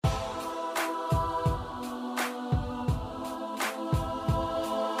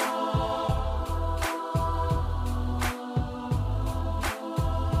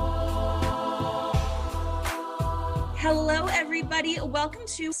Hello, everybody. Welcome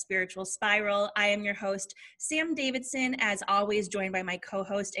to Spiritual Spiral. I am your host, Sam Davidson, as always, joined by my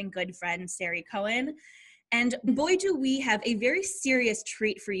co-host and good friend, Sari Cohen. And boy, do we have a very serious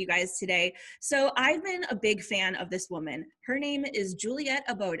treat for you guys today. So I've been a big fan of this woman. Her name is Juliet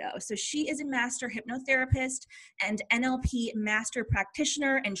Abodo. So she is a master hypnotherapist and NLP master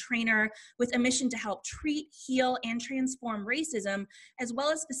practitioner and trainer with a mission to help treat, heal, and transform racism, as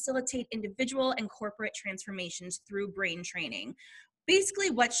well as facilitate individual and corporate transformations through brain training. Basically,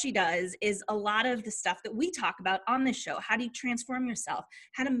 what she does is a lot of the stuff that we talk about on this show. How do you transform yourself?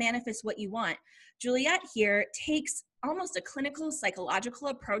 How to manifest what you want? Juliet here takes almost a clinical psychological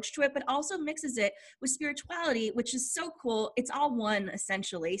approach to it, but also mixes it with spirituality, which is so cool. It's all one,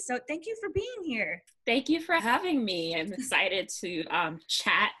 essentially. So thank you for being here. Thank you for having me. I'm excited to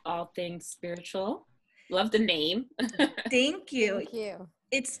chat all things spiritual. Love the name. Thank you. Thank you.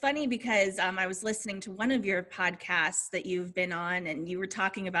 It's funny because I was listening to one of your podcasts that you've been on, and you were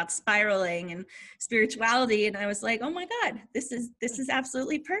talking about spiraling and spirituality, and I was like, oh my God, this is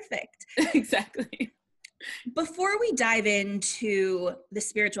absolutely perfect. Exactly. Before we dive into the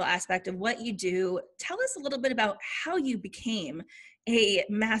spiritual aspect of what you do, tell us a little bit about how you became a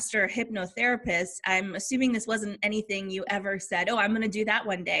master hypnotherapist. I'm assuming this wasn't anything you ever said, oh, I'm going to do that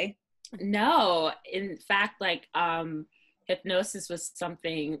one day. No, in fact, hypnosis was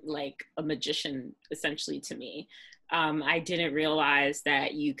something like a magician, essentially, to me. I didn't realize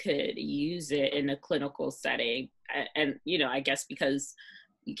that you could use it in a clinical setting. And, I guess because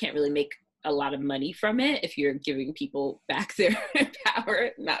you can't really make a lot of money from it if you're giving people back their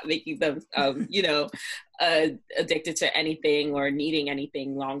power, not making them, addicted to anything or needing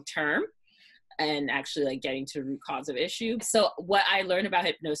anything long term, and actually getting to the root cause of issue. So what I learned about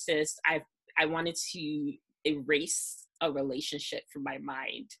hypnosis, I wanted to erase a relationship from my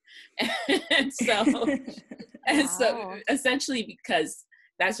mind. So essentially, because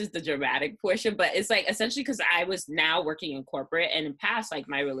that's just the dramatic portion, but it's essentially because I was now working in corporate, and in past,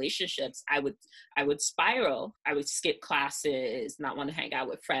 my relationships, I would spiral. I would skip classes, not want to hang out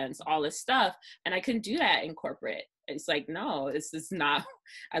with friends, all this stuff. And I couldn't do that in corporate. It's no, this is not,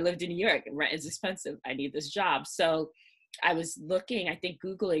 I lived in New York, rent is expensive. I need this job. So I was looking, I think,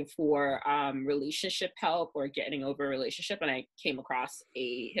 Googling for relationship help or getting over a relationship, and I came across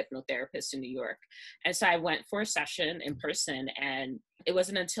a hypnotherapist in New York. And so I went for a session in person, and it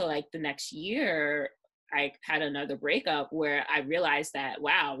wasn't until the next year I had another breakup where I realized that,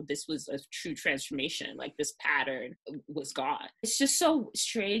 wow, this was a true transformation. This pattern was gone. It's just so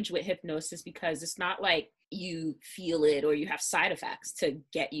strange with hypnosis because it's not you feel it or you have side effects to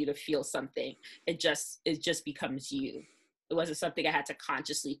get you to feel something. It just becomes you. It wasn't something I had to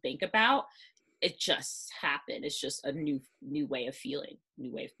consciously think about. It just happened. It's just a new way of feeling,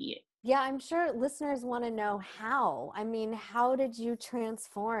 new way of being. Yeah, I'm sure listeners want to know how. I mean, how did you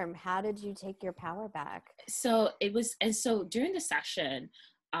transform? How did you take your power back? So during the session,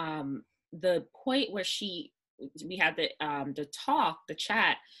 the point where we had the talk, the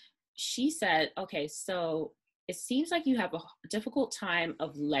chat, she said, okay, so it seems like you have a difficult time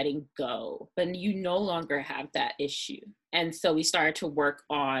of letting go, but you no longer have that issue. And so we started to work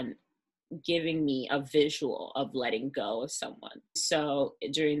on giving me a visual of letting go of someone. So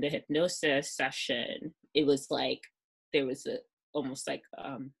during the hypnosis session, it was there was almost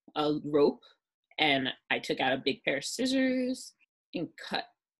a rope, and I took out a big pair of scissors and cut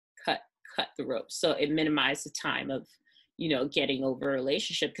the rope. So it minimized the time of, getting over a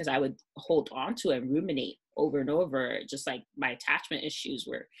relationship, because I would hold on to it and ruminate over and over, just my attachment issues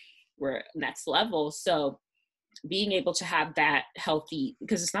were next level. So being able to have that healthy,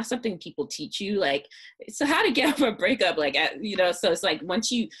 because it's not something people teach you, so how to get over a breakup, so it's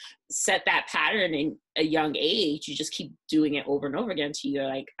once you set that pattern in a young age, you just keep doing it over and over again until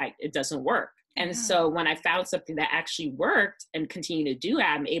you're it doesn't work. And so when I found something that actually worked and continue to do it,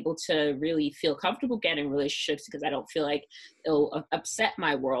 I'm able to really feel comfortable getting relationships because I don't feel like it'll upset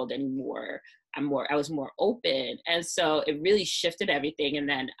my world anymore. I was more open. And so it really shifted everything. And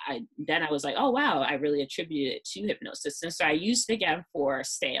then I was like, oh, wow, I really attributed it to hypnosis. And so I used it again for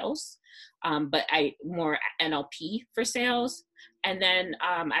sales, but more NLP for sales. And then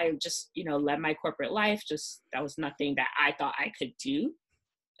I just, led my corporate life. That was nothing that I thought I could do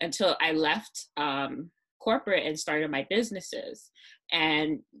until I left corporate and started my businesses.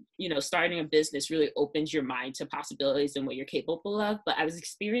 And, starting a business really opens your mind to possibilities and what you're capable of. But I was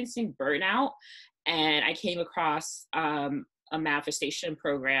experiencing burnout, and I came across a manifestation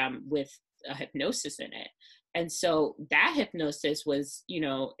program with a hypnosis in it. And so that hypnosis was,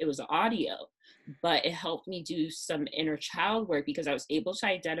 it was audio. but it helped me do some inner child work because I was able to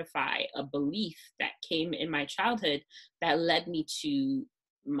identify a belief that came in my childhood that led me to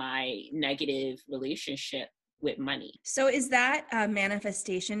my negative relationship with money. So is that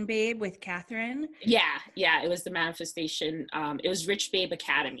Manifestation Babe with Catherine? Yeah, it was the manifestation. It was Rich Babe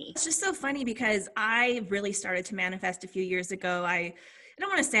Academy. It's just so funny because I really started to manifest a few years ago. I don't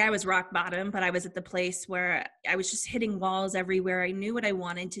want to say I was rock bottom, but I was at the place where I was just hitting walls everywhere. I knew what I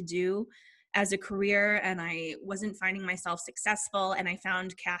wanted to do as a career, and I wasn't finding myself successful. And I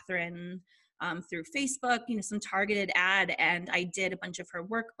found Catherine through Facebook, some targeted ad, and I did a bunch of her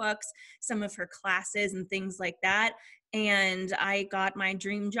workbooks, some of her classes and things like that. And I got my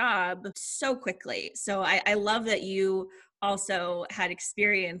dream job so quickly. So I love that you also had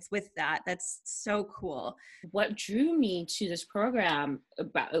experience with that. That's so cool. What drew me to this program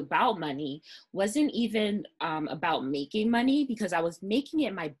about money wasn't even about making money, because I was making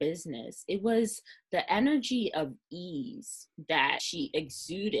it my business. It was the energy of ease that she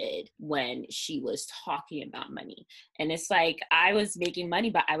exuded when she was talking about money. And it's like, I was making money,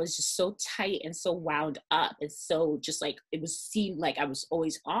 but I was just so tight and so wound up. And so just like, seemed like I was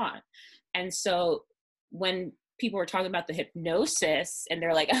always on. And so when people were talking about the hypnosis and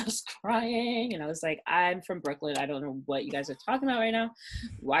they're like, I was crying. And I was like, I'm from Brooklyn. I don't know what you guys are talking about right now.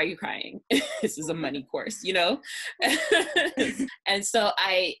 Why are you crying? This is a money course, And so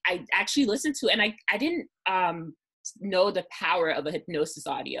I actually listened to it, and I didn't know the power of a hypnosis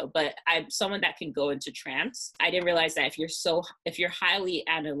audio, but I'm someone that can go into trance. I didn't realize that if you're highly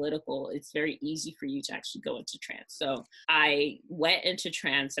analytical, it's very easy for you to actually go into trance. So I went into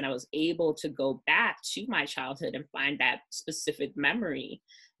trance, and I was able to go back to my childhood and find that specific memory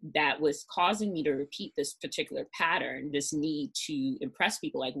that was causing me to repeat this particular pattern, this need to impress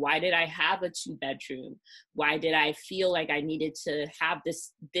people. Like, why did I have a 2-bedroom? Why did I feel like I needed to have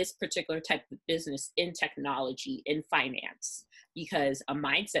this particular type of business in technology, in finance? Because a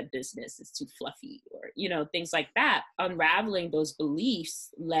mindset business is too fluffy, or, things like that. Unraveling those beliefs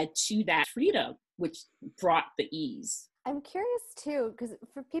led to that freedom, which brought the ease. I'm curious too, because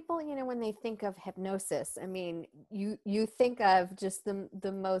for people, when they think of hypnosis, I mean, you think of just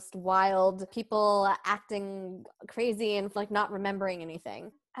the most wild people acting crazy and like not remembering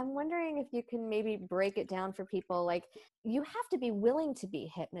anything. I'm wondering if you can maybe break it down for people. Like, you have to be willing to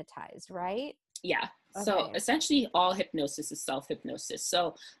be hypnotized, right? Yeah. Okay. So essentially all hypnosis is self-hypnosis.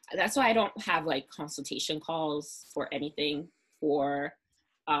 So that's why I don't have like consultation calls or anything for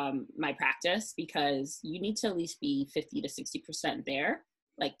my practice, because you need to at least be 50 to 60% there,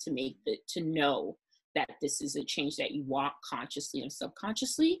 like to know that this is a change that you want consciously and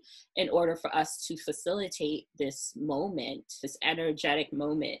subconsciously, in order for us to facilitate this moment, this energetic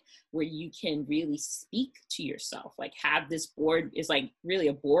moment where you can really speak to yourself. Like, have this board is like really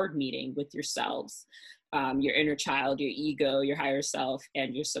a board meeting with yourselves, your inner child, your ego, your higher self,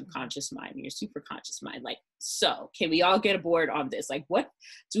 and your subconscious mind, your superconscious mind. Like, so can we all get aboard on this? Like, what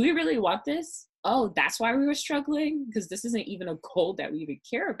do we really want this? Oh, that's why we were struggling, because this isn't even a goal that we even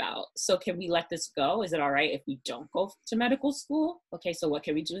care about. So can we let this go? Is it all right if we don't go to medical school? Okay, so what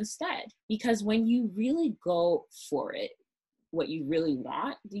can we do instead? Because when you really go for it, what you really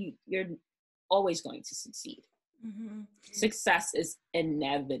want, you're always going to succeed. Mm-hmm. Success is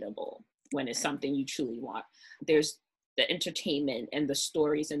inevitable when it's something you truly want. There's the entertainment and the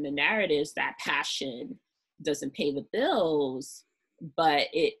stories and the narratives that passion doesn't pay the bills, but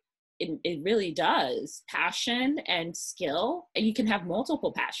it really does. Passion and skill, and you can have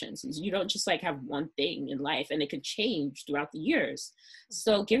multiple passions. You don't just like have one thing in life, and it can change throughout the years.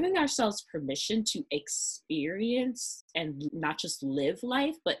 So giving ourselves permission to experience and not just live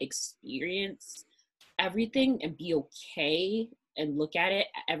life, but experience everything and be okay and look at it,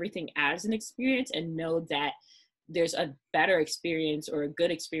 everything as an experience, and know that there's a better experience or a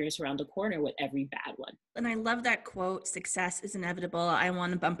good experience around the corner with every bad one. And I love that quote, success is inevitable. I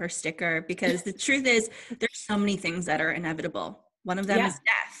want a bumper sticker, because the truth is there's so many things that are inevitable. One of them is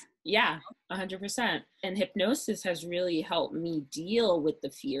death. Yeah, 100%. And hypnosis has really helped me deal with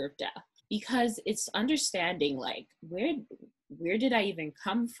the fear of death, because it's understanding like, where did I even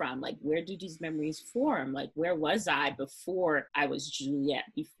come from? Like, where do these memories form? Like, where was I before I was Juliet,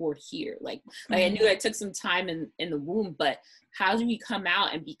 before here? Like I knew I took some time in the womb, but how do we come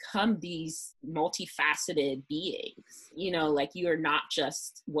out and become these multifaceted beings? Like, you are not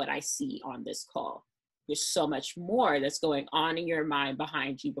just what I see on this call. There's so much more that's going on in your mind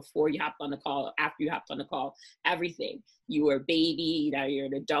behind you before you hopped on the call, after you hopped on the call, everything. You were a baby, now you're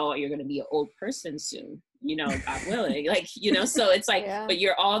an adult, you're going to be an old person soon. God willing, so it's like, Yeah. but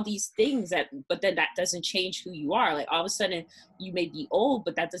you're all these things but then that doesn't change who you are. Like all of a sudden you may be old,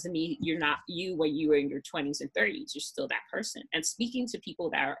 but that doesn't mean you're not you when you were in your 20s and 30s. You're still that person. And speaking to people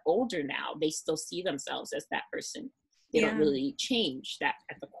that are older now, they still see themselves as that person. They don't really change that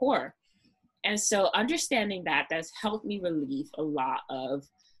at the core. And so understanding that's helped me relieve a lot of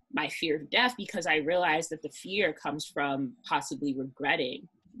my fear of death, because I realized that the fear comes from possibly regretting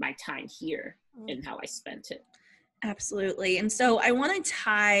my time here and how I spent it. Absolutely. And so I want to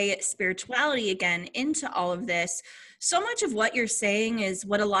tie spirituality again into all of this. So much of what you're saying is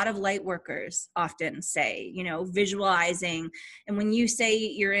what a lot of light workers often say, visualizing. And when you say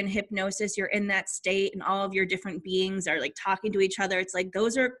you're in hypnosis, you're in that state and all of your different beings are like talking to each other. It's like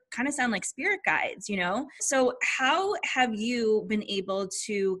those are kind of sound like spirit guides, So how have you been able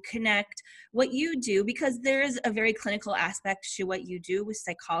to connect what you do? Because there is a very clinical aspect to what you do with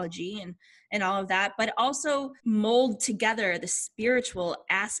psychology and all of that, but also mold together the spiritual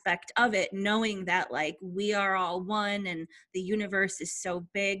aspect of it, knowing that like we are all one and the universe is so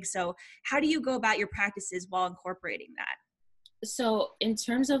big. So how do you go about your practices while incorporating that? So in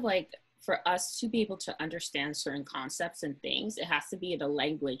terms of like, for us to be able to understand certain concepts and things, it has to be in a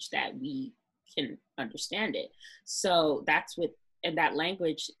language that we can understand it. So and that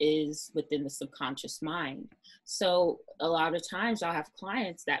language is within the subconscious mind. So a lot of times I'll have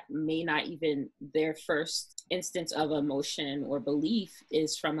clients that may not even, their first instance of emotion or belief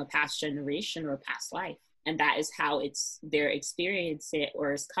is from a past generation or past life. And that is how they're experiencing it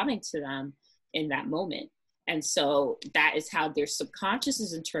or is coming to them in that moment. And so that is how their subconscious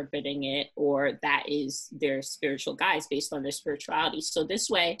is interpreting it, or that is their spiritual guides based on their spirituality. So this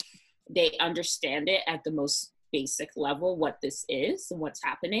way they understand it at the most basic level, what this is and what's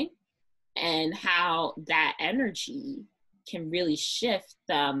happening, and how that energy can really shift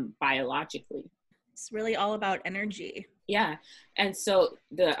them biologically. It's really all about energy. Yeah. And so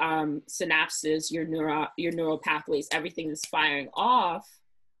the synapses, your neural pathways, everything that's firing off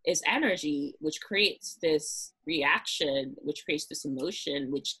is energy, which creates this reaction, which creates this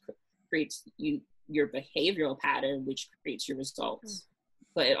emotion, which creates your behavioral pattern, which creates your results.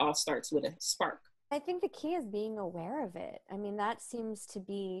 But it all starts with a spark. I think the key is being aware of it. I mean, that seems to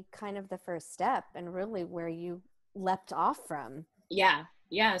be kind of the first step and really where you leapt off from. Yeah.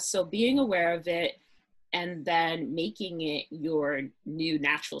 So being aware of it and then making it your new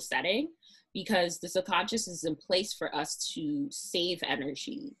natural setting, because the subconscious is in place for us to save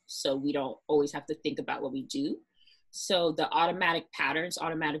energy. So we don't always have to think about what we do. So the automatic patterns,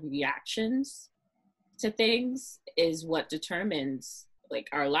 automatic reactions to things is what determines like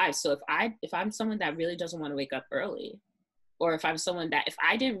our lives. So if I'm someone that really doesn't want to wake up early, or if I'm someone that, if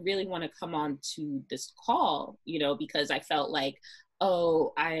I didn't really want to come on to this call, because I felt like,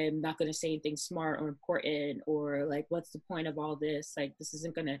 oh, I'm not going to say anything smart or important, or like, what's the point of all this? Like, this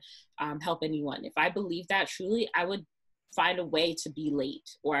isn't going to help anyone. If I believe that truly, I would find a way to be late,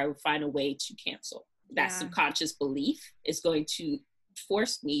 or I would find a way to cancel. That subconscious belief is going to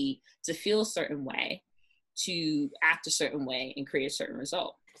force me to feel a certain way, to act a certain way, and create a certain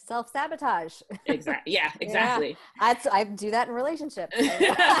result. Self-sabotage. Exactly. Yeah, exactly. Yeah. I do that in relationships.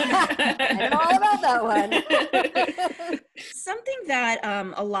 I know all about that one. Something that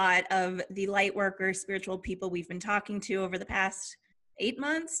a lot of the light workers, spiritual people we've been talking to over the past 8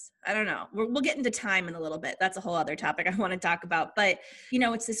 months, I don't know. We'll get into time in a little bit. That's a whole other topic I want to talk about. But,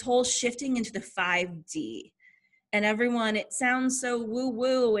 it's this whole shifting into the 5D. And everyone, it sounds so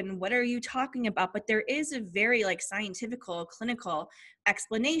woo-woo, and what are you talking about? But there is a very scientifical, clinical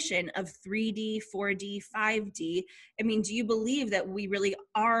explanation of 3D, 4D, 5D. I mean, do you believe that we really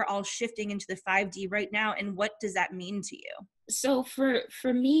are all shifting into the 5D right now? And what does that mean to you? So for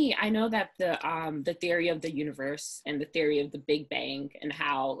me, I know that the theory of the universe and the theory of the Big Bang, and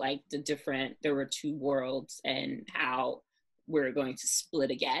how there were two worlds and how we're going to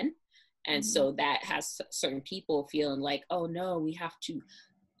split again. And so that has certain people feeling like, oh no, we have to.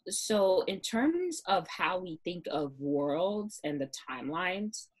 So in terms of how we think of worlds and the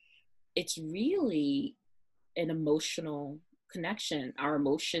timelines, it's really an emotional connection. Our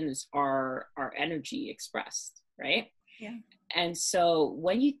emotions are our energy expressed, right? Yeah. And so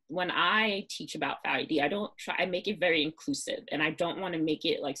when I teach about 5D, I make it very inclusive, and I don't want to make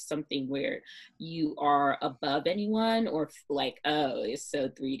it like something where you are above anyone, or like, oh, it's so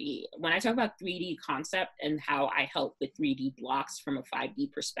 3D. When I talk about 3D concept and how I help with 3D blocks from a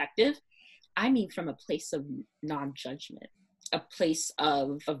 5D perspective, I mean from a place of non-judgment, a place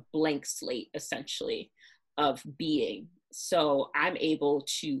of blank slate, essentially, of being. So I'm able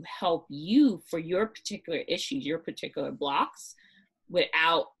to help you for your particular issues, your particular blocks,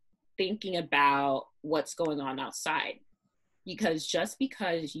 without thinking about what's going on outside. Because just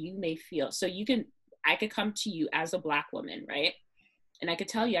because you may feel, so I could come to you as a Black woman, right? And I could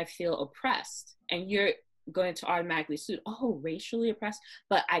tell you I feel oppressed, and you're going to automatically assume, oh, racially oppressed,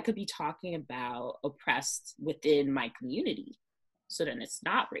 but I could be talking about oppressed within my community. So then it's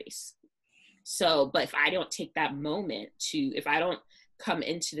not race. So, but if I don't take that moment if I don't come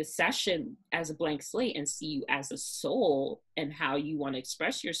into the session as a blank slate and see you as a soul and how you want to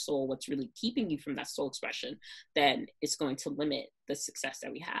express your soul, what's really keeping you from that soul expression, then it's going to limit the success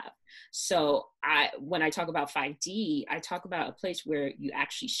that we have. So when I talk about 5D, I talk about a place where you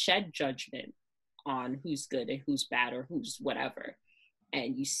actually shed judgment on who's good and who's bad or who's whatever.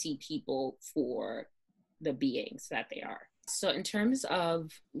 And you see people for the beings that they are. So in terms of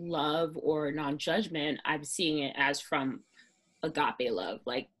love or non-judgment, I'm seeing it as from agape love.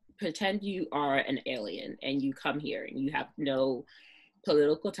 Like, pretend you are an alien and you come here and you have no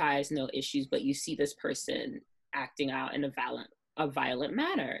political ties, no issues, but you see this person acting out in a violent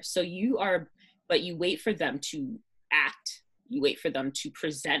manner. So you wait for them to act. You wait for them to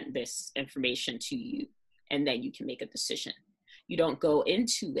present this information to you, and then you can make a decision. You don't go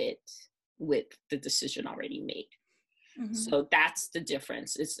into it with the decision already made. Mm-hmm. So that's the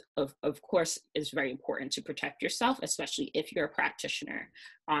difference. It's of course, it's very important to protect yourself, especially if you're a practitioner,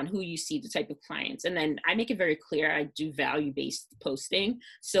 on who you see, the type of clients. And then I make it very clear I do value-based posting.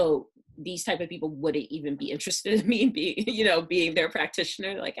 So these type of people wouldn't even be interested in me being their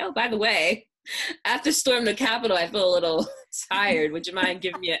practitioner. Like, oh, by the way, after Storm the Capitol, I feel a little tired. Would you mind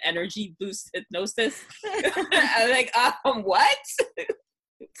giving me an energy boost hypnosis? I'm like, what?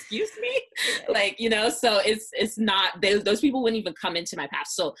 Excuse me? Like, so it's not, those people wouldn't even come into my path.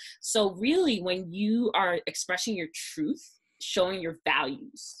 So really, when you are expressing your truth, showing your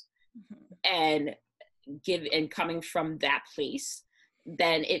values, and coming from that place,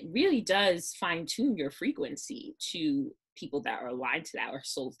 then it really does fine tune your frequency to people that are aligned to that, or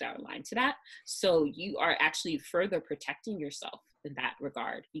souls that are aligned to that. So you are actually further protecting yourself in that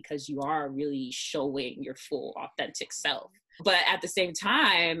regard, because you are really showing your full authentic self. But at the same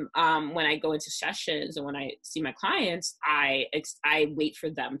time, when I go into sessions and when I see my clients, I wait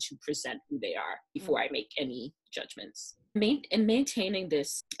for them to present who they are before I make any judgments. And maintaining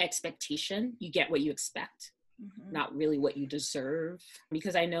this expectation, you get what you expect, not really what you deserve.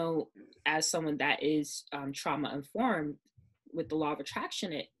 Because I know, as someone that is trauma informed, with the law of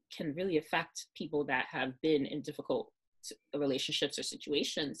attraction, it can really affect people that have been in difficult relationships or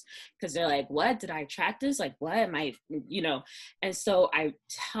situations, because they're like, what, did I attract this? Like, what am I, and so I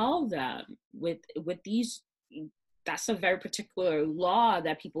tell them with these, that's a very particular law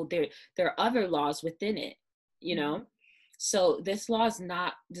that people, there are other laws within it, so this law is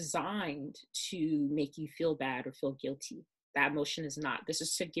not designed to make you feel bad or feel guilty. That emotion is not. This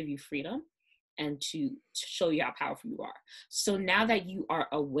is to give you freedom and to show you how powerful you are. So now that you are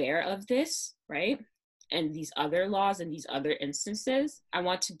aware of this, right, and these other laws and these other instances, I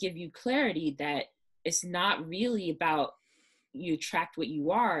want to give you clarity that it's not really about you attract what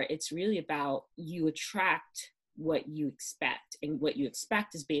you are. It's really about you attract what you expect, and what you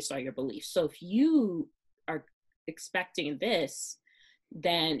expect is based on your beliefs. So if you are expecting this,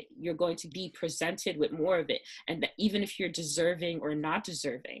 then you're going to be presented with more of it. And that even if you're deserving or not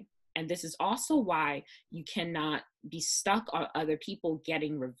deserving, and this is also why you cannot be stuck on other people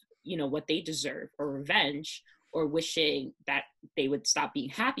getting what they deserve, or revenge, or wishing that they would stop being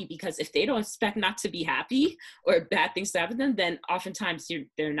happy, because if they don't expect not to be happy or bad things to happen to them, then oftentimes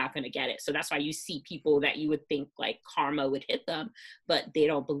they're not going to get it. So that's why you see people that you would think like karma would hit them, but they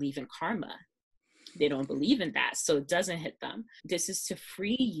don't believe in karma. They don't believe in that, so it doesn't hit them. This is to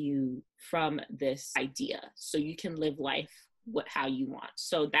free you from this idea, so you can live life how you want.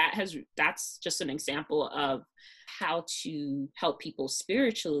 So that's just an example of how to help people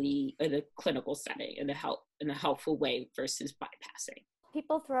spiritually in a clinical setting, in a helpful way, versus bypassing.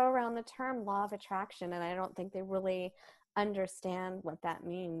 People throw around the term law of attraction, and I don't think they really understand what that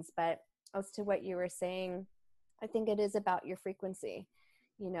means. But as to what you were saying, I think it is about your frequency.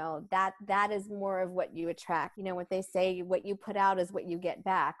 That is more of what you attract. What they say, what you put out is what you get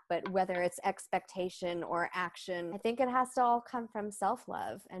back. But whether it's expectation or action, I think it has to all come from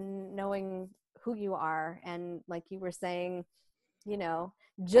self-love and knowing who you are. And like you were saying,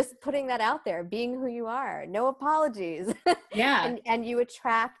 just putting that out there, being who you are, no apologies. Yeah. and you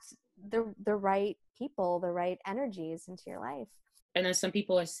attract the right people, the right energies into your life. And then some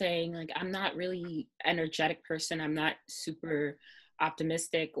people are saying, like, I'm not really energetic person. I'm not super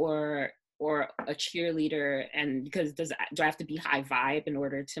optimistic, or or a cheerleader, and because do I have to be high vibe in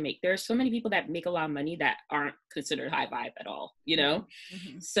order to make, there are so many people that make a lot of money that aren't considered high vibe at all, you know?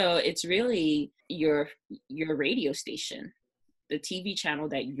 Mm-hmm. So it's really your radio station, the TV channel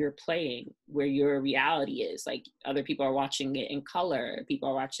that you're playing, where your reality is. Like, other people are watching it in color, people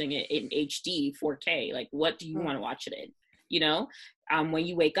are watching it in HD 4K. Like, what do you want to watch it in, you know? When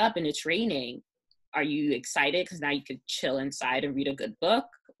you wake up and it's raining, are you excited because now you could chill inside and read a good book?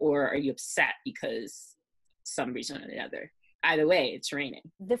 Or are you upset because some reason or the other? Either way, it's raining.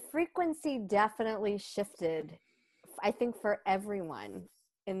 The frequency definitely shifted, I think, for everyone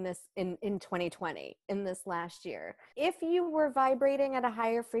in 2020, in this last year. If you were vibrating at a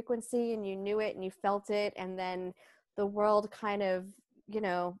higher frequency and you knew it and you felt it, and then the world kind of, you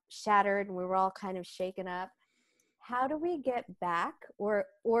know, shattered and we were all kind of shaken up, how do we get back, or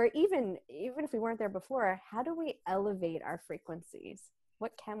even if we weren't there before, how do we elevate our frequencies?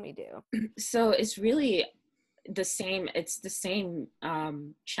 What can we do? So it's really the same. It's the same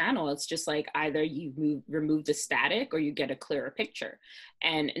channel. It's just like either you remove the static or you get a clearer picture.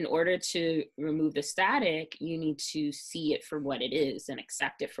 And in order to remove the static, you need to see it for what it is and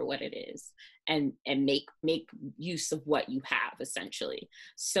accept it for what it is, and make use of what you have, essentially.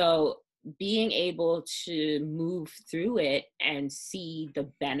 So being able to move through it and see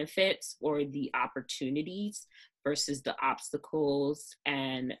the benefits or the opportunities versus the obstacles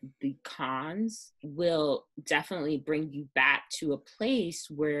and the cons will definitely bring you back to a place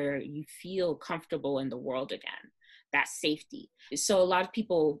where you feel comfortable in the world again, that safety. So a lot of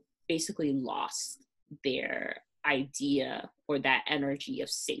people basically lost their idea or that energy of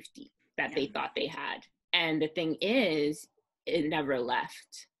safety that they thought they had. And the thing is, it never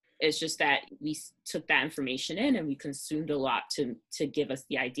left. It's just that we took that information in and we consumed a lot to give us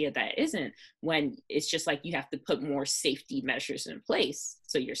the idea that it isn't, when it's just like you have to put more safety measures in place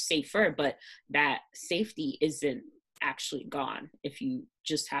so you're safer, but that safety isn't actually gone if you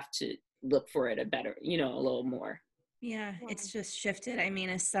just have to look for it a little more. Yeah, it's just shifted. I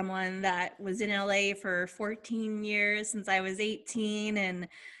mean, as someone that was in LA for 14 years since I was 18, and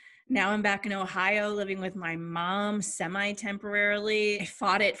now I'm back in Ohio living with my mom semi-temporarily. I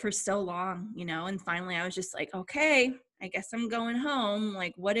fought it for so long, you know, and finally I was just like, okay, I guess I'm going home.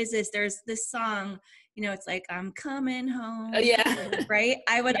 Like, what is this? There's this song, you know, it's like, I'm coming home. Oh, yeah. Right?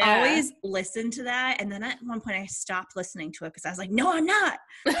 I would always listen to that. And then at one point I stopped listening to it because I was like, no, I'm not.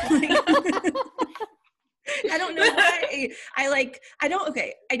 I don't know why.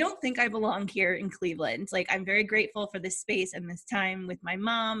 I don't think I belong here in Cleveland. Like, I'm very grateful for this space and this time with my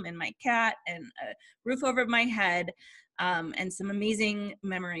mom and my cat and a roof over my head, and some amazing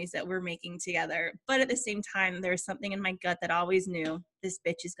memories that we're making together. But at the same time, there's something in my gut that always knew this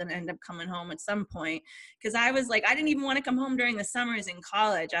bitch is going to end up coming home at some point. Because I was like, I didn't even want to come home during the summers in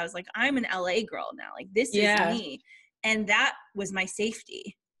college. I was like, I'm an LA girl now. Like, this is me. And that was my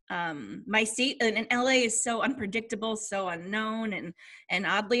safety. My state in LA is so unpredictable, so unknown, and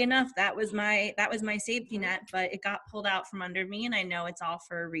oddly enough, that was my safety net, but it got pulled out from under me, and I know it's all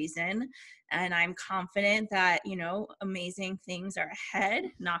for a reason, and I'm confident that, you know, amazing things are ahead,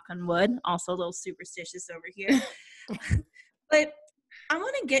 knock on wood, also a little superstitious over here. But I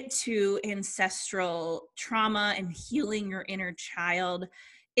want to get to ancestral trauma and healing your inner child.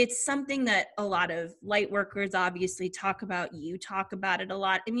 It's something that a lot of light workers obviously talk about. You talk about it a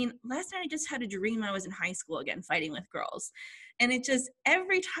lot. I mean, last night I just had a dream I was in high school again, fighting with girls. And it just,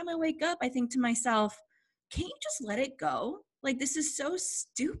 every time I wake up, I think to myself, can't you just let it go? Like, this is so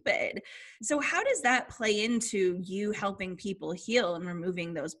stupid. So how does that play into you helping people heal and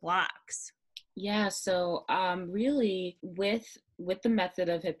removing those blocks? Yeah, so really with the method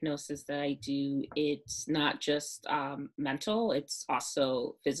of hypnosis that I do, it's not just mental, it's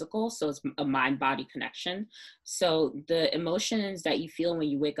also physical. So it's a mind-body connection. So the emotions that you feel when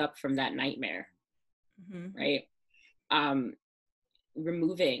you wake up from that nightmare, right?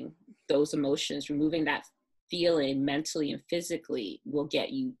 Removing those emotions, removing that feeling mentally and physically will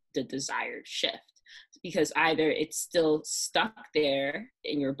get you the desired shift, because either it's still stuck there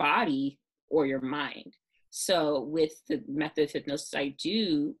in your body or your mind. So with the method of hypnosis I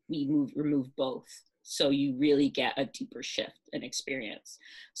do, we remove both. So you really get a deeper shift and experience.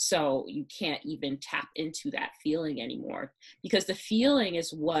 So you can't even tap into that feeling anymore, because the feeling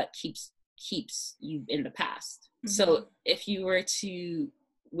is what keeps you in the past. So if you were to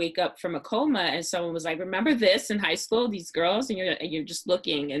wake up from a coma and someone was like, remember this in high school, these girls, and you're just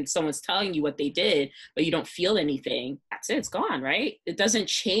looking and someone's telling you what they did, but you don't feel anything, that's it, it's gone, right? It doesn't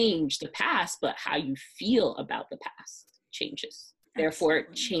change the past, but how you feel about the past changes. Therefore,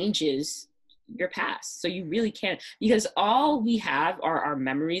 it changes your past. So you really can't, because all we have are our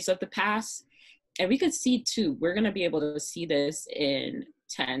memories of the past. And we could see too, we're going to be able to see this in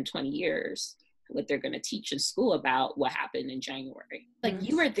 10, 20 years, what they're going to teach in school about what happened in January. Like,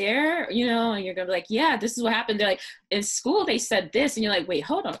 you were there, you know, and you're going to be like, yeah, this is what happened. They're like, in school, they said this. And you're like, wait,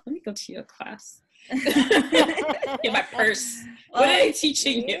 hold on, let me go to your class. Get my purse. What are they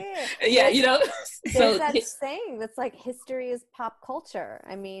teaching you? Yeah, you know. There's that saying that's like, history is pop culture.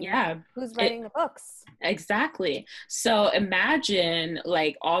 I mean, yeah, who's writing the books? Exactly. So imagine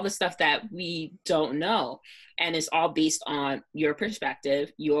like all the stuff that we don't know, and it's all based on your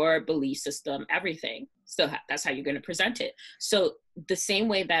perspective, your belief system, everything. So that's how you're going to present it. So the same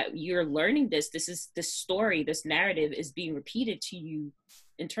way that you're learning this story, this narrative is being repeated to you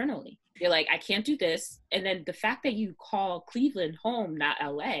internally. You're like, I can't do this. And then the fact that you call Cleveland home, not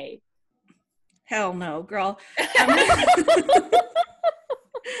LA. Hell no, girl.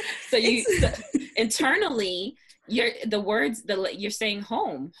 So internally, you're saying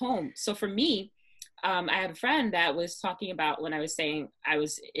home. So for me, I had a friend that was talking about when I was saying I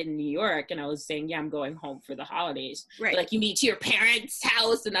was in New York and I was saying, yeah, I'm going home for the holidays. Right. Like, you mean to your parents'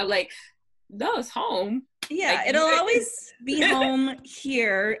 house? And I'm like, no, it's home. Yeah, like, it'll always be home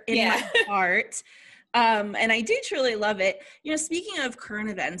here in my heart. And I do truly love it. You know, speaking of current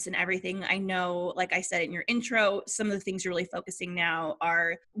events and everything, I know, like I said in your intro, some of the things you're really focusing now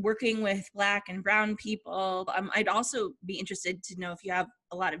are working with Black and Brown people. I'd also be interested to know if you have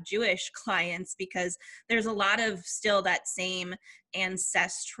a lot of Jewish clients, because there's a lot of still that same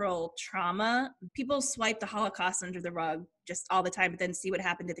ancestral trauma. People swipe the Holocaust under the rug just all the time, but then see what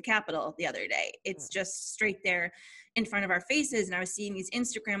happened to the Capitol the other day. It's just straight there in front of our faces. And I was seeing these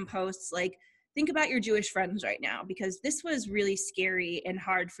Instagram posts like, think about your Jewish friends right now, because this was really scary and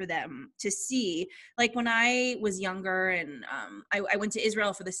hard for them to see. Like when I was younger and I went to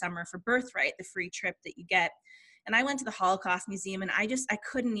Israel for the summer for Birthright, the free trip that you get. And I went to the Holocaust Museum and I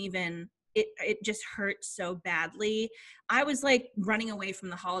couldn't even, it just hurt so badly. I was like running away from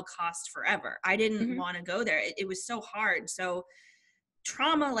the Holocaust forever. I didn't want to go there. It was so hard. So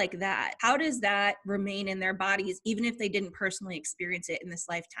trauma like that, how does that remain in their bodies, even if they didn't personally experience it in this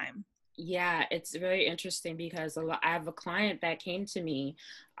lifetime? Yeah, it's very interesting because I have a client that came to me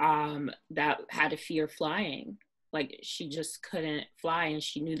that had a fear flying. Like, she just couldn't fly, and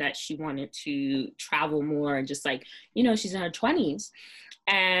she knew that she wanted to travel more, and just like, you know, she's in her 20s.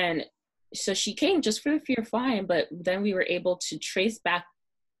 And so she came just for the fear of flying, but then we were able to trace back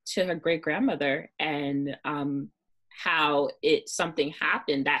to her great grandmother and how something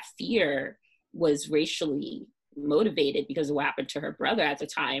happened. That fear was racially motivated because of what happened to her brother at the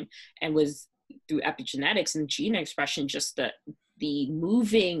time, and was through epigenetics and gene expression, just the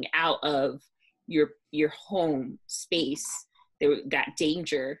moving out of your home space, that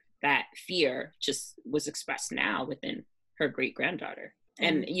danger, that fear just was expressed now within her great granddaughter.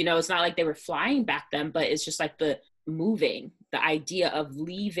 And you know, it's not like they were flying back then, but it's just like the moving, the idea of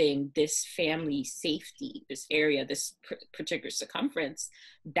leaving this family safety, this area, this particular circumference.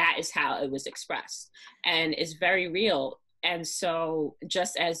 That is how it was expressed, and it's very real. And so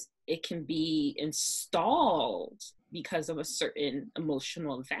just as it can be installed because of a certain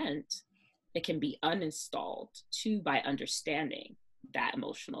emotional event, it can be uninstalled too by understanding that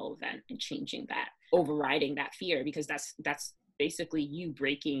emotional event and changing that, overriding that fear, because that's basically you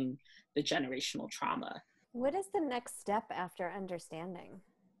breaking the generational trauma. What is the next step after understanding?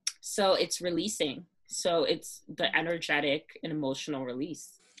 So it's releasing. So it's the energetic and emotional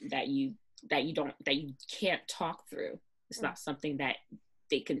release that you can't talk through. It's not something that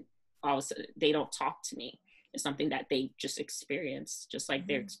they can also, they don't talk to me. It's something that they just experience, just like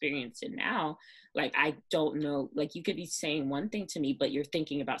they're experiencing now. Like, I don't know, like, you could be saying one thing to me, but you're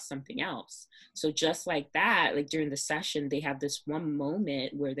thinking about something else. So just like that, like during the session, they have this one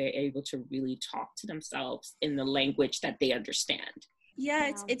moment where they're able to really talk to themselves in the language that they understand. Yeah,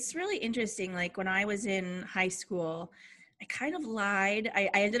 it's really interesting. Like when I was in high school, I kind of lied. I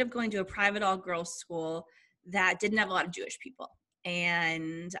ended up going to a private all-girls school that didn't have a lot of Jewish people.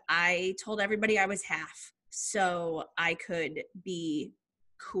 And I told everybody I was half, so I could be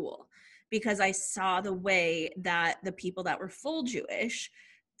cool, because I saw the way that the people that were full Jewish,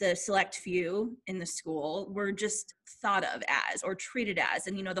 the select few in the school, were just thought of as or treated as.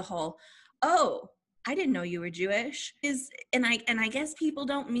 And, you know, the whole, oh, I didn't know you were Jewish and I guess people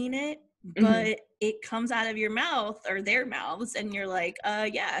don't mean it, but it comes out of your mouth or their mouths, and you're like,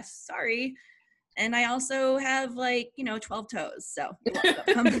 yeah, sorry. And I also have, like, you know, 12 toes, so you're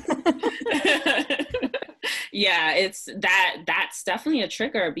welcome. Yeah, that's definitely a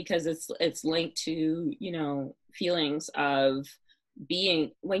trigger, because it's linked to, you know, feelings of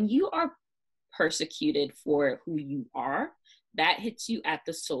being, when you are persecuted for who you are, that hits you at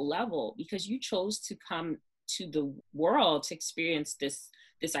the soul level, because you chose to come to the world to experience this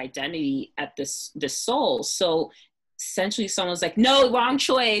identity at this soul. So essentially someone's like, no, wrong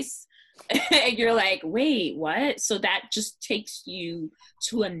choice. And you're like, wait, what? So that just takes you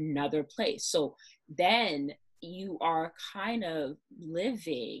to another place. So then you are kind of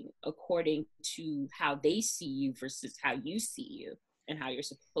living according to how they see you versus how you see you and how you're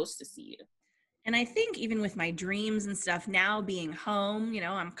supposed to see you. And I think even with my dreams and stuff now being home,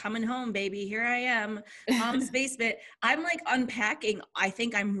 I'm coming home, baby. Here I am, mom's basement. I'm like unpacking. I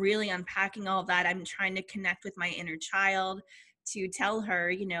think I'm really unpacking all of that. I'm trying to connect with my inner child to tell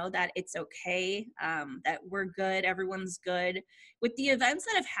her, that it's okay, that we're good, everyone's good. With the events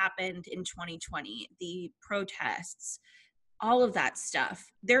that have happened in 2020, the protests, all of that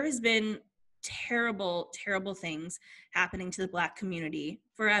stuff, there has been terrible, terrible things happening to the Black community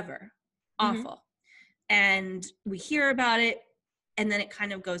forever. Awful. And we hear about it and then it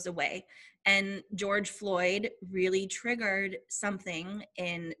kind of goes away. And George Floyd really triggered something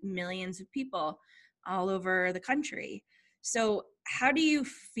in millions of people all over the country. So how do you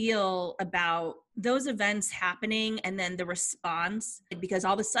feel about those events happening and then the response? Because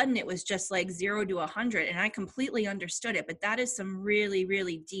all of a sudden it was just like 0 to 100, and I completely understood it, but that is some really,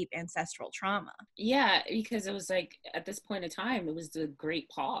 really deep ancestral trauma. Yeah, because it was like at this point in time, it was the great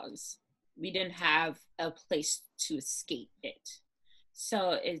pause. We didn't have a place to escape it.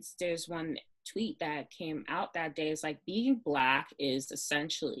 So there's one tweet that came out that day. It's like, being Black is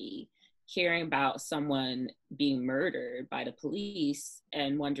essentially hearing about someone being murdered by the police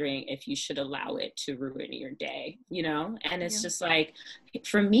and wondering if you should allow it to ruin your day, And it's just like,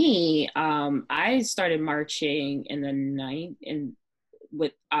 for me, I started marching in the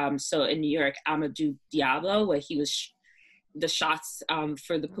so in New York, Amadou Diallo, where he was the shots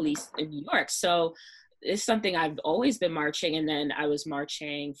for the police in New York. So it's something I've always been marching. And then I was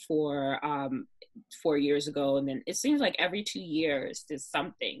marching for 4 years ago. And then it seems like every 2 years there's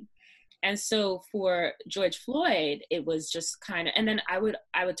something. And so for George Floyd, it was just kind of, and then I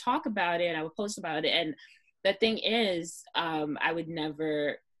would talk about it, I would post about it. And the thing is, I would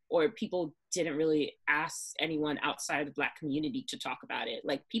never, or people didn't really ask anyone outside the Black community to talk about it.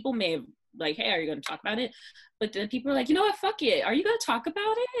 Like, people may have like, hey, are you going to talk about it? But then people are like, you know what, fuck it. Are you going to talk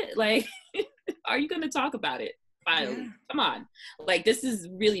about it? Like, are you going to talk about it? Finally, come on. Like, this is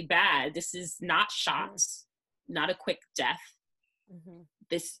really bad. This is not shots, not a quick death.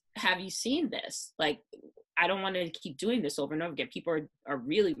 Have you seen this? Like, I don't want to keep doing this over and over again. People are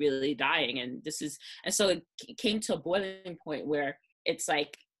really, really dying. And so it came to a boiling point where it's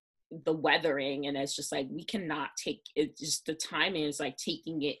like the weathering, and it's just like, we cannot take it. Just the timing is like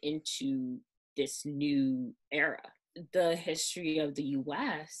taking it into this new era. The history of the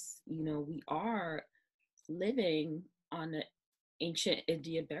US, we are living on an ancient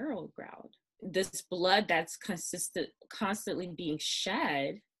Indian burial ground. This blood that's constantly being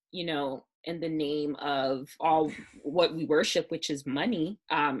shed, in the name of all what we worship, which is money.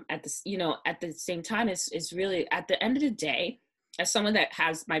 At the same time, it's really, at the end of the day, as someone that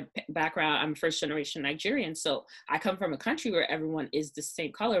has my background, I'm first generation Nigerian. So I come from a country where everyone is the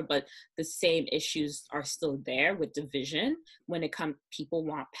same color, but the same issues are still there with division when it comes, people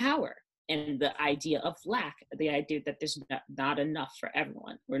want power. And the idea of lack, the idea that there's not enough for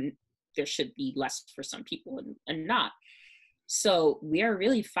everyone, or there should be less for some people and not. So we are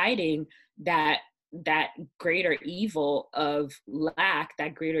really fighting that greater evil of lack,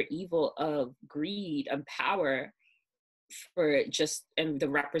 that greater evil of greed and power, for just, and the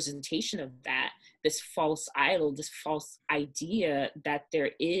representation of that, this false idol, this false idea that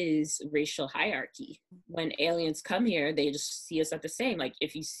there is racial hierarchy. When aliens come here, they just see us at the same. Like,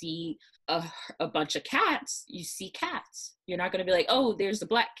 if you see a bunch of cats, you see cats. You're not going to be like, oh, there's a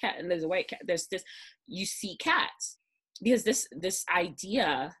Black cat and there's a white cat. There's this, you see cats. Because this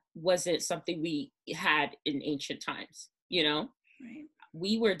idea wasn't something we had in ancient times, Right.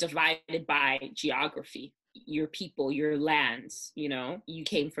 We were divided by geography. Your people, your lands, you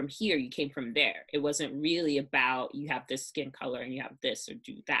came from here, you came from there. It wasn't really about, you have this skin color and you have this or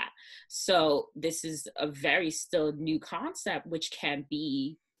do that. So this is a very still new concept, which can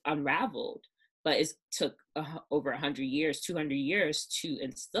be unraveled, but it took over 100 years, 200 years to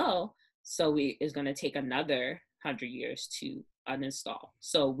instill. So it's going to take another 100 years to uninstall.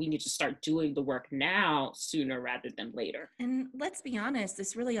 So we need to start doing the work now sooner rather than later. And let's be honest,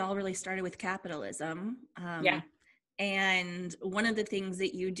 this really started with capitalism. And one of the things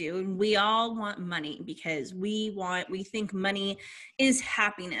that you do, and we all want money because we think money is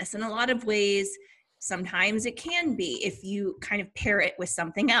happiness. In a lot of ways, Sometimes it can be if you kind of pair it with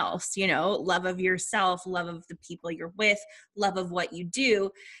something else, love of yourself, love of the people you're with, love of what you do.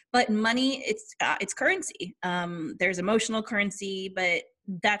 But money, it's currency. There's emotional currency, but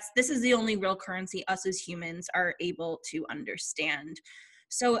this is the only real currency us as humans are able to understand.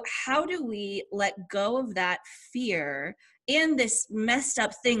 So how do we let go of that fear and this messed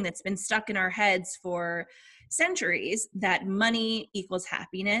up thing that's been stuck in our heads for centuries, that money equals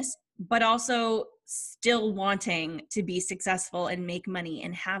happiness, but also still wanting to be successful and make money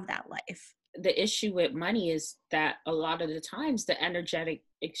and have that life? The issue with money is that a lot of the times the energetic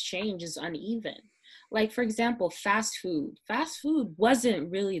exchange is uneven. Like, for example, fast food. Fast food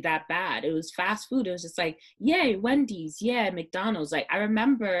wasn't really that bad. It was fast food. It was just like, yay, Wendy's, yeah, McDonald's. Like, I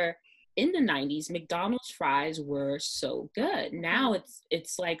remember in the 90s, McDonald's fries were so good. Now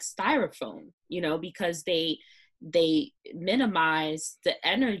it's like styrofoam, because they minimize the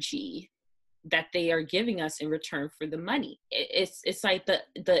energy that they are giving us in return for the money. It's like the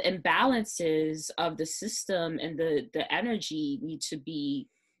imbalances of the system and the energy need to be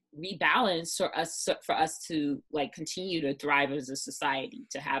rebalanced for us to like continue to thrive as a society,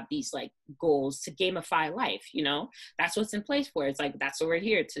 to have these like goals, to gamify life. That's what's in place for it. It's like, that's what we're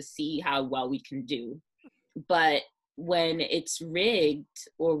here to see how well we can do. But when it's rigged,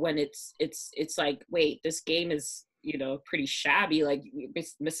 or when it's like, wait, this game is pretty shabby, like we're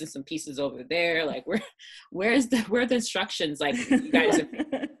missing some pieces over there, like where are the instructions, like you guys have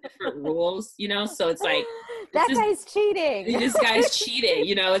different rules, so it's like guy's cheating. This guy's cheating,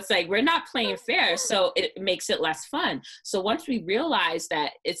 it's like we're not playing fair, so it makes it less fun. So once we realize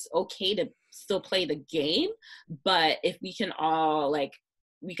that it's okay to still play the game, but if we can all like,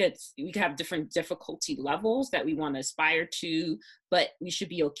 we could have different difficulty levels that we want to aspire to, but we should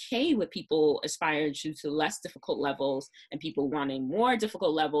be okay with people aspiring to less difficult levels and people wanting more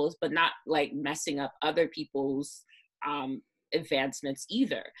difficult levels, but not like messing up other people's advancements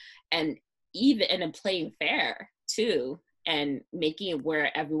either. And then playing fair too, and making it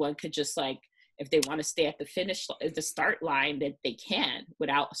where everyone could just like, if they want to stay at the start line, that they can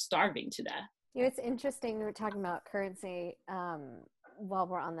without starving to death. It's interesting we're talking about currency while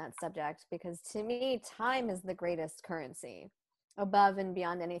we're on that subject, because to me, time is the greatest currency above and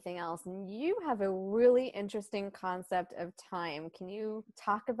beyond anything else. And you have a really interesting concept of time. Can you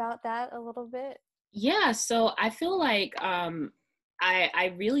talk about that a little bit? Yeah, so I feel like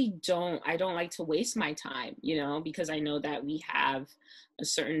I really don't like to waste my time, because I know that we have a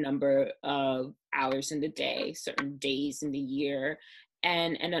certain number of hours in the day, certain days in the year.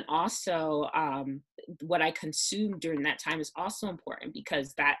 And then also what I consume during that time is also important,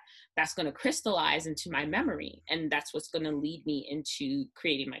 because that's going to crystallize into my memory, and that's what's going to lead me into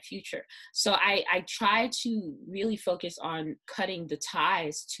creating my future. So I try to really focus on cutting the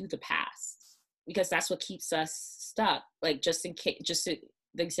ties to the past, because that's what keeps us stuck. Like, the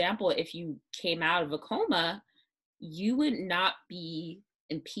example, if you came out of a coma, you would not be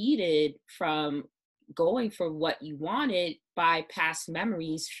impeded from going for what you wanted by past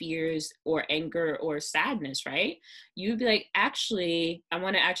memories, fears, or anger, or sadness, right? You'd be like, actually, I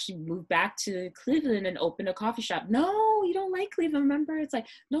want to actually move back to Cleveland and open a coffee shop. No, you don't like Cleveland, remember? It's like,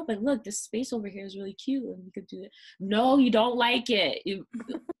 no, but look, this space over here is really cute and we could do it. No, you don't like it.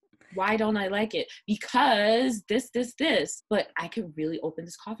 Why don't I like it? Because this. But I could really open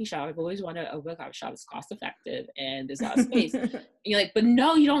this coffee shop. I've always wanted a coffee shop. It's cost effective and there's a lot of space. And you're like, but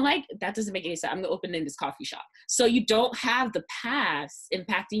no, you don't like it. That doesn't make any sense. I'm going to open in this coffee shop. So you don't have the past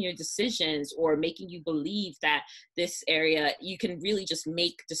impacting your decisions or making you believe that this area, you can really just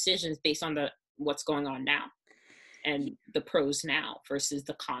make decisions based on what's going on now and the pros now versus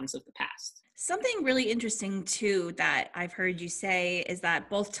the cons of the past. Something really interesting too that I've heard you say is that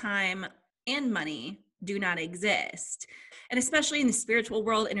both time and money do not exist. And especially in the spiritual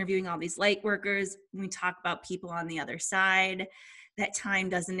world, interviewing all these light workers, when we talk about people on the other side, that time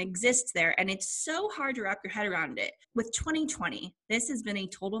doesn't exist there. And it's so hard to wrap your head around it. With 2020, this has been a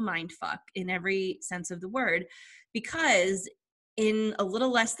total mind fuck in every sense of the word, because in a little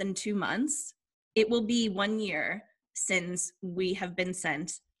less than 2 months, it will be 1 year since we have been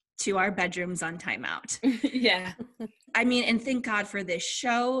sent to our bedrooms on timeout. Yeah. I mean, and thank God for this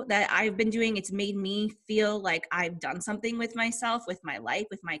show that I've been doing. It's made me feel like I've done something with myself, with my life,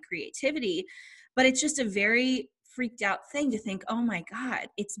 with my creativity. But it's just a very freaked out thing to think, oh my God,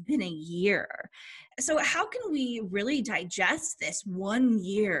 it's been a year. So how can we really digest this 1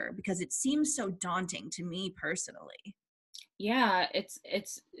 year? Because it seems so daunting to me personally. Yeah,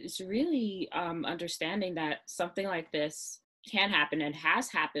 it's really understanding that something like this can happen and has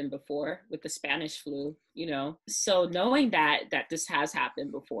happened before with the Spanish flu, So knowing that this has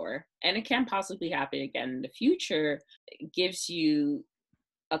happened before and it can possibly happen again in the future, gives you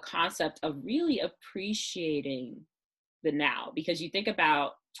a concept of really appreciating the now, because you think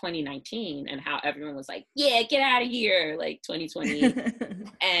about 2019 and how everyone was like, yeah, get out of here, like 2020.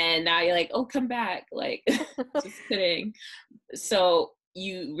 And now you're like, oh, come back. Like, just kidding. So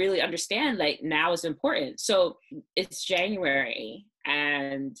you really understand like now is important. So it's January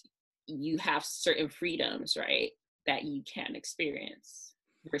and you have certain freedoms, right, that you can experience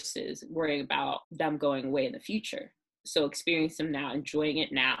versus worrying about them going away in the future. So experience them now, enjoying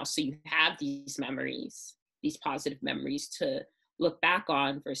it now. So you have these memories, these positive memories to look back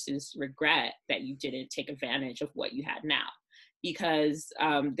on versus regret that you didn't take advantage of what you had now. Because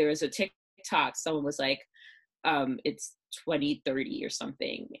there was a TikTok, someone was like, it's 2030 or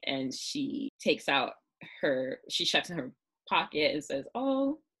something, and she checks in her pocket and says,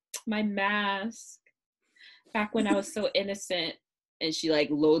 oh, my mask, back when I was so innocent. And she like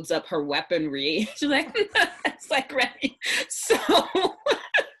loads up her weaponry. She's like, it's like ready. So,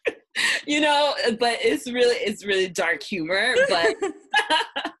 but it's really dark humor,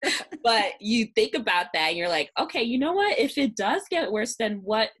 but you think about that and you're like, okay, you know what? If it does get worse, then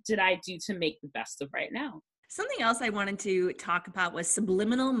what did I do to make the best of right now? Something else I wanted to talk about was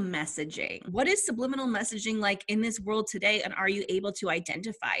subliminal messaging. What is subliminal messaging like in this world today? And are you able to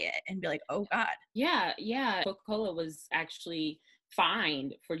identify it and be like, oh God? Yeah. Coca-Cola was actually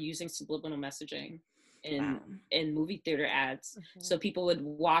fined for using subliminal messaging in movie theater ads. Mm-hmm. So people would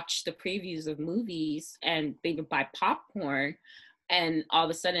watch the previews of movies and they would buy popcorn, and all of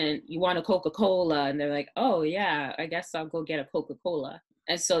a sudden you want a Coca-Cola, and they're like, oh yeah, I guess I'll go get a Coca-Cola.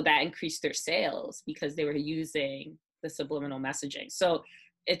 And so that increased their sales because they were using the subliminal messaging. So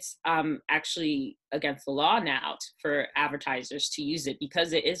it's actually against the law now for advertisers to use it,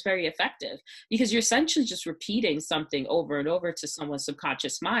 because it is very effective, because you're essentially just repeating something over and over to someone's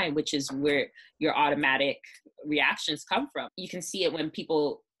subconscious mind, which is where your automatic reactions come from. You can see it when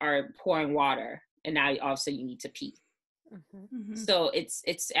people are pouring water and now all of a sudden you need to pee. Mm-hmm. So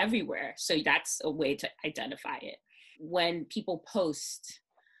it's everywhere. So that's a way to identify it. When people post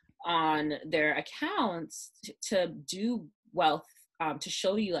on their accounts to do wealth, to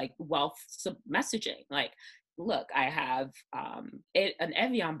show you like wealth messaging, like, look, I have an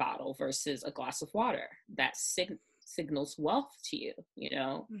Evian bottle versus a glass of water, that signals wealth to you,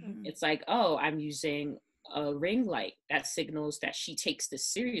 Mm-hmm. It's like, oh, I'm using a ring light, that signals that she takes this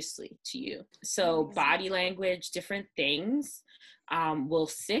seriously to you. So mm-hmm. Body language, different things will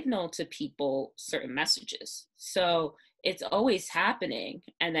signal to people certain messages. So it's always happening.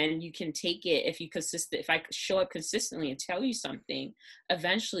 And then you can take it, if I show up consistently and tell you something,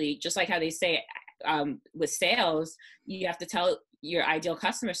 eventually, just like how they say with sales, you have to tell your ideal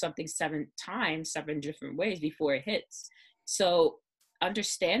customer something 7 times, 7 different ways before it hits. So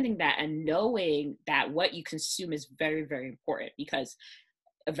understanding that and knowing that what you consume is very, very important, because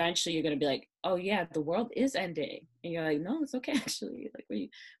eventually you're going to be like, oh yeah, the world is ending. And you're like, no, it's okay. Actually, like,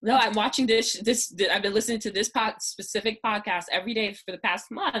 no, I'm watching this, I've been listening to this specific podcast every day for the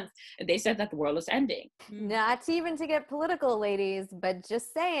past month. And they said that the world is ending. Not even to get political, ladies, but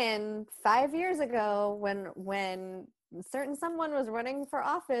just saying 5 years ago when certain someone was running for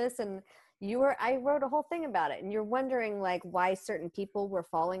office and I wrote a whole thing about it, and you're wondering like why certain people were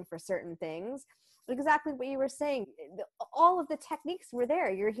falling for certain things. Exactly what you were saying. All of the techniques were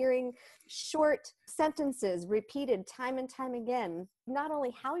there. You're hearing short sentences repeated time and time again. Not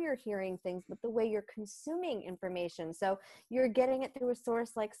only how you're hearing things, but the way you're consuming information. So you're getting it through a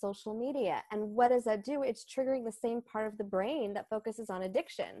source like social media. And what does that do? It's triggering the same part of the brain that focuses on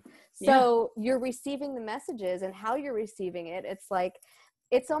addiction. So You're receiving the messages, and how you're receiving it, it's like,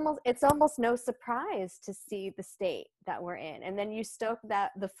 it's almost no surprise to see the state that we're in. And then you stoke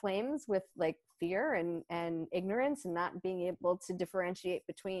the flames with like fear and ignorance and not being able to differentiate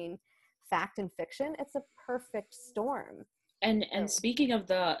between fact and fiction. It's a perfect storm. And speaking of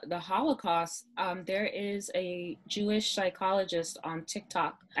the Holocaust, there is a Jewish psychologist on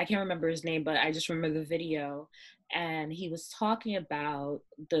TikTok. I can't remember his name, but I just remember the video. And he was talking about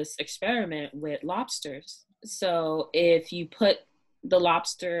this experiment with lobsters. So if you put the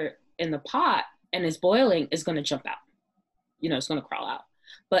lobster in the pot and it's boiling, it's going to jump out. It's going to crawl out.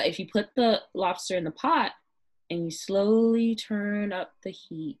 But if you put the lobster in the pot and you slowly turn up the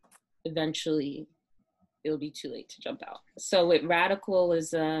heat, eventually it'll be too late to jump out. So with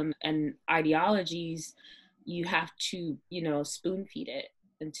radicalism and ideologies, you have to, spoon feed it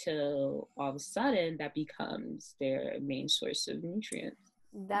until all of a sudden that becomes their main source of nutrients.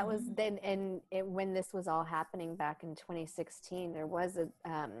 That was then, and when this was all happening back in 2016, there was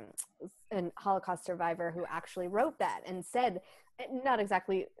a Holocaust survivor who actually wrote that and said, not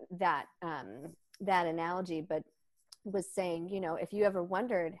exactly that that analogy, but was saying, you know, if you ever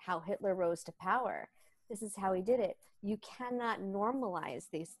wondered how Hitler rose to power, this is how he did it. You cannot normalize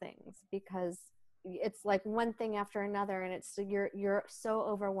these things because it's like one thing after another, and it's you're so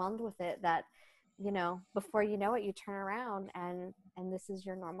overwhelmed with it that, you know, before you know it, you turn around and this is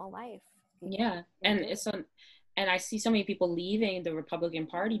your normal life. Yeah, and and I see so many people leaving the Republican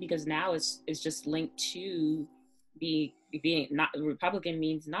Party because now it's just linked to being not Republican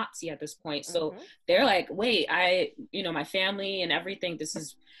means Nazi at this point. So they're like, wait, my family and everything, this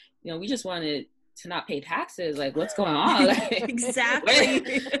is, we just wanted to not pay taxes. Like, what's going on? Like,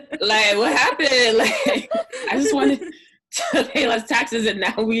 exactly. Like, what happened? Like, I just wanted to pay less taxes and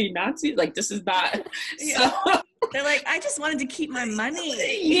now we Nazis? Like, this is not. Yeah. So they're like, I just wanted to keep my money.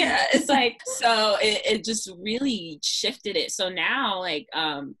 Yeah, it's like, so it just really shifted it. So now, like,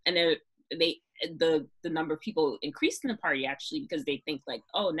 and the number of people increased in the party actually because they think like,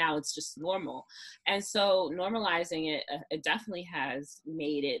 oh, now it's just normal. And so normalizing it definitely has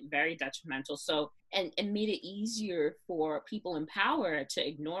made it very detrimental. So, and made it easier for people in power to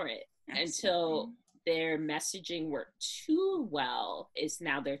ignore it. Absolutely. Until their messaging worked too well, is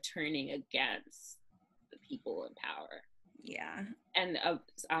now they're turning against the people in power. Yeah. And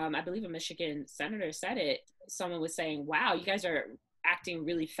I believe a Michigan senator said it. Someone was saying, wow, you guys are acting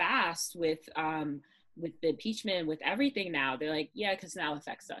really fast with the impeachment, with everything now. They're like, yeah, because now it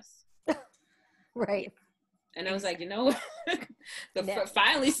affects us. Right. And I was like,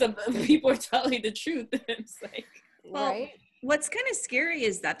 finally some people are telling the truth. It's like, well, right. What's kind of scary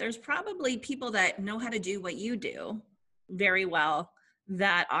is that there's probably people that know how to do what you do very well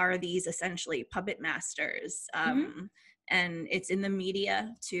that are these essentially puppet masters. And it's in the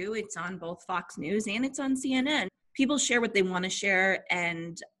media too. It's on both Fox News and it's on CNN. People share what they want to share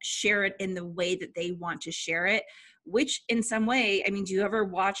and share it in the way that they want to share it, which in some way, I mean, do you ever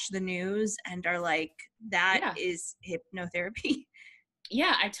watch the news and are like, that is hypnotherapy?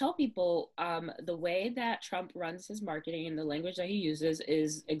 Yeah, I tell people the way that Trump runs his marketing and the language that he uses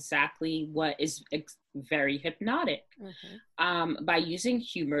is exactly what is very hypnotic. By using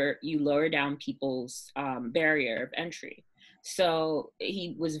humor, you lower down people's barrier of entry. So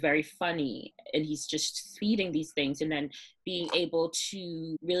he was very funny, and he's just feeding these things and then being able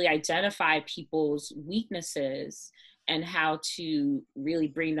to really identify people's weaknesses and how to really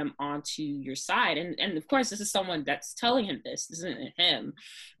bring them onto your side. And of course, this is someone that's telling him this isn't him,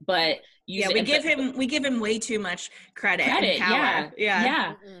 but we give him way too much credit and power.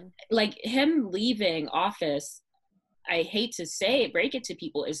 Yeah. Like him leaving office, I hate to break it to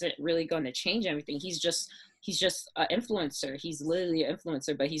people, isn't really going to change everything. He's just an influencer. He's literally an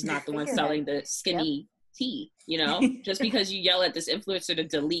influencer, but he's not the one selling the skinny tea, just because you yell at this influencer to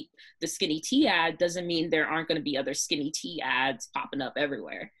delete the skinny tea ad doesn't mean there aren't going to be other skinny tea ads popping up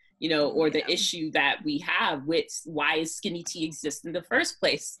everywhere, or the issue that we have with why skinny tea exists in the first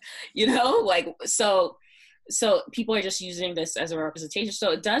place, like, so people are just using this as a representation.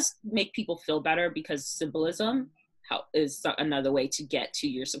 So it does make people feel better because symbolism is another way to get to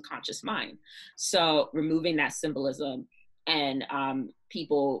your subconscious mind. So removing that symbolism and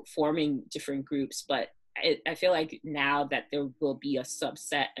people forming different groups, but I feel like now that there will be a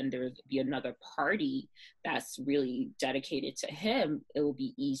subset and there will be another party that's really dedicated to him, it will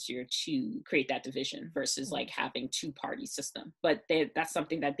be easier to create that division versus like having two-party system. But that's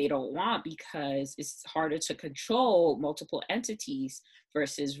something that they don't want because it's harder to control multiple entities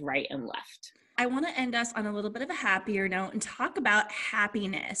versus right and left. I want to end us on a little bit of a happier note and talk about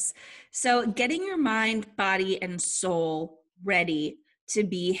happiness. So getting your mind, body, and soul ready to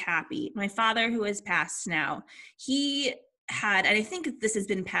be happy. My father, who has passed now, he had, and I think this has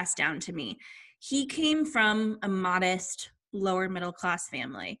been passed down to me, he came from a modest, lower middle class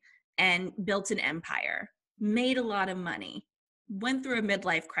family and built an empire, made a lot of money, went through a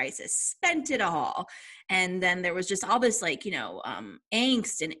midlife crisis, spent it all. And then there was just all this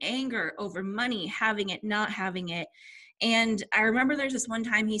angst and anger over money, having it, not having it. And I remember there's this one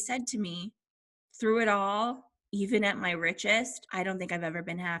time he said to me, through it all, even at my richest, I don't think I've ever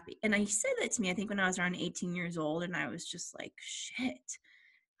been happy. And he said that to me, I think when I was around 18 years old, and I was just like, shit,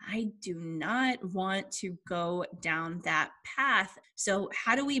 I do not want to go down that path. So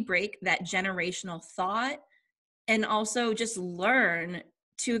how do we break that generational thought and also just learn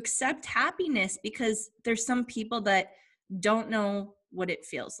to accept happiness? Because there's some people that don't know what it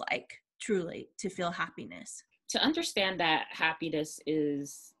feels like truly to feel happiness. To understand that happiness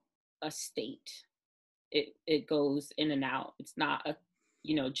is a state. It goes in and out. It's not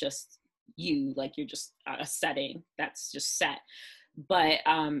just you, like you're just a setting that's just set. But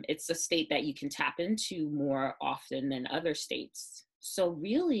it's a state that you can tap into more often than other states. So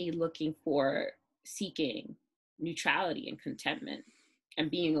really looking for seeking neutrality and contentment and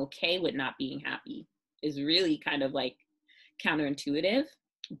being okay with not being happy is really kind of like counterintuitive,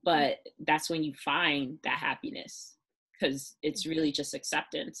 but that's when you find that happiness, because it's really just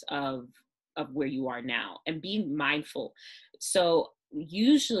acceptance of where you are now and being mindful. So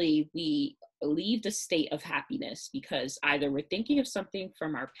usually we leave the state of happiness because either we're thinking of something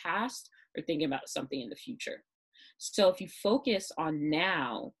from our past or thinking about something in the future. So if you focus on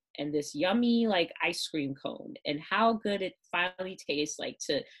now and this yummy like ice cream cone and how good it finally tastes, like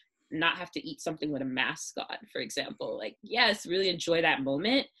to not have to eat something with a mask on, for example, like, yes, really enjoy that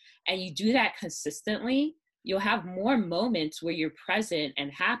moment. And you do that consistently, you'll have more moments where you're present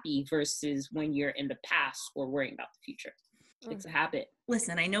and happy versus when you're in the past or worrying about the future. It's a habit.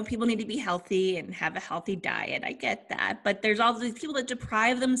 Listen, I know people need to be healthy and have a healthy diet. I get that. But there's all these people that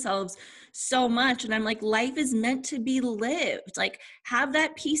deprive themselves so much. And I'm like, life is meant to be lived. Like, have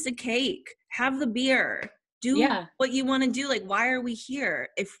that piece of cake, have the beer, do what you want to do. Like, why are we here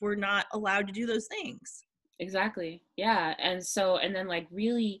if we're not allowed to do those things? Exactly. Yeah. And then like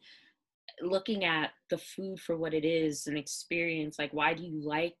really looking at the food for what it is, an experience. Like, why do you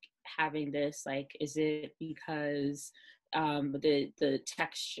like having this? Like, is it because the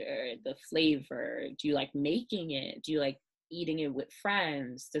texture, the flavor? Do you like making it? Do you like eating it with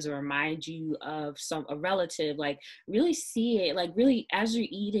friends? Does it remind you of a relative? Like, really see it, like really as you're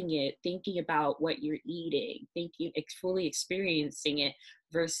eating it, thinking about what you're eating, fully experiencing it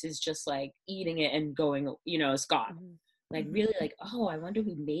versus just like eating it and going, it's gone. Like really like, oh, I wonder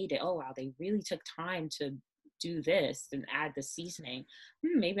who made it. Oh, wow, they really took time to do this and add the seasoning.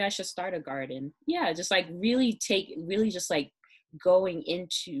 Maybe I should start a garden. Yeah, just like really just like going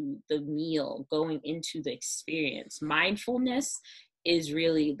into the meal, going into the experience. Mindfulness is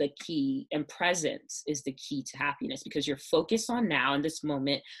really the key, and presence is the key to happiness, because you're focused on now in this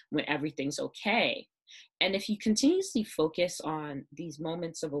moment when everything's okay. And if you continuously focus on these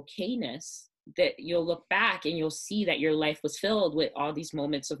moments of okayness, that you'll look back and you'll see that your life was filled with all these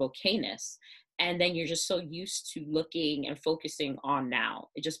moments of okayness. And then you're just so used to looking and focusing on now.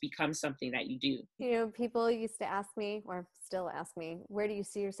 It just becomes something that you do. People used to ask me, or still ask me, where do you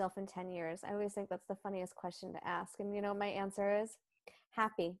see yourself in 10 years? I always think that's the funniest question to ask. And, my answer is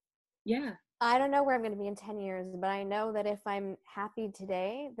happy. Yeah. I don't know where I'm going to be in 10 years, but I know that if I'm happy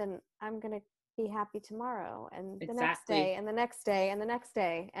today, then I'm going to be happy tomorrow and the next day and the next day and the next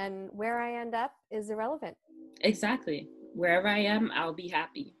day. And where I end up is irrelevant. Exactly. Wherever I am, I'll be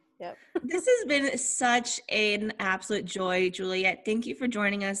happy. Yep. This has been such an absolute joy, Juliet. Thank you for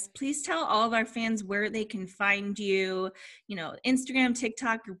joining us. Please tell all of our fans where they can find you, Instagram,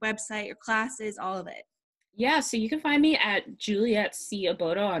 TikTok, your website, your classes, all of it. Yeah, so you can find me at Juliet C.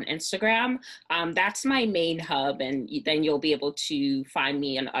 Oboto on Instagram. That's my main hub, and then you'll be able to find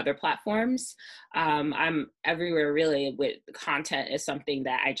me on other platforms. I'm everywhere really. With content is something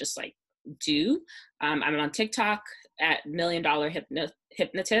that I just like do. I'm on TikTok at $1 Million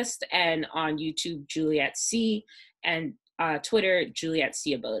Hypnotist, and on YouTube Juliet C, and Twitter Juliet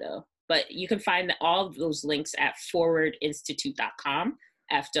C. Oboto. But you can find all of those links at forwardinstitute.com,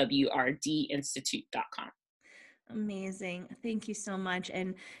 FWRDinstitute.com. Amazing. Thank you so much.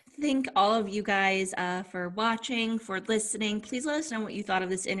 And thank all of you guys for watching, for listening. Please let us know what you thought of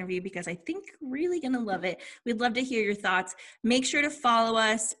this interview, because I think you're really going to love it. We'd love to hear your thoughts. Make sure to follow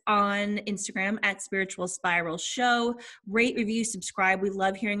us on Instagram at Spiritual Spiral Show. Rate, review, subscribe. We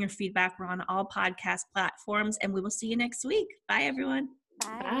love hearing your feedback. We're on all podcast platforms, and we will see you next week. Bye, everyone.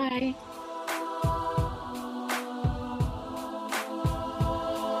 Bye. Bye.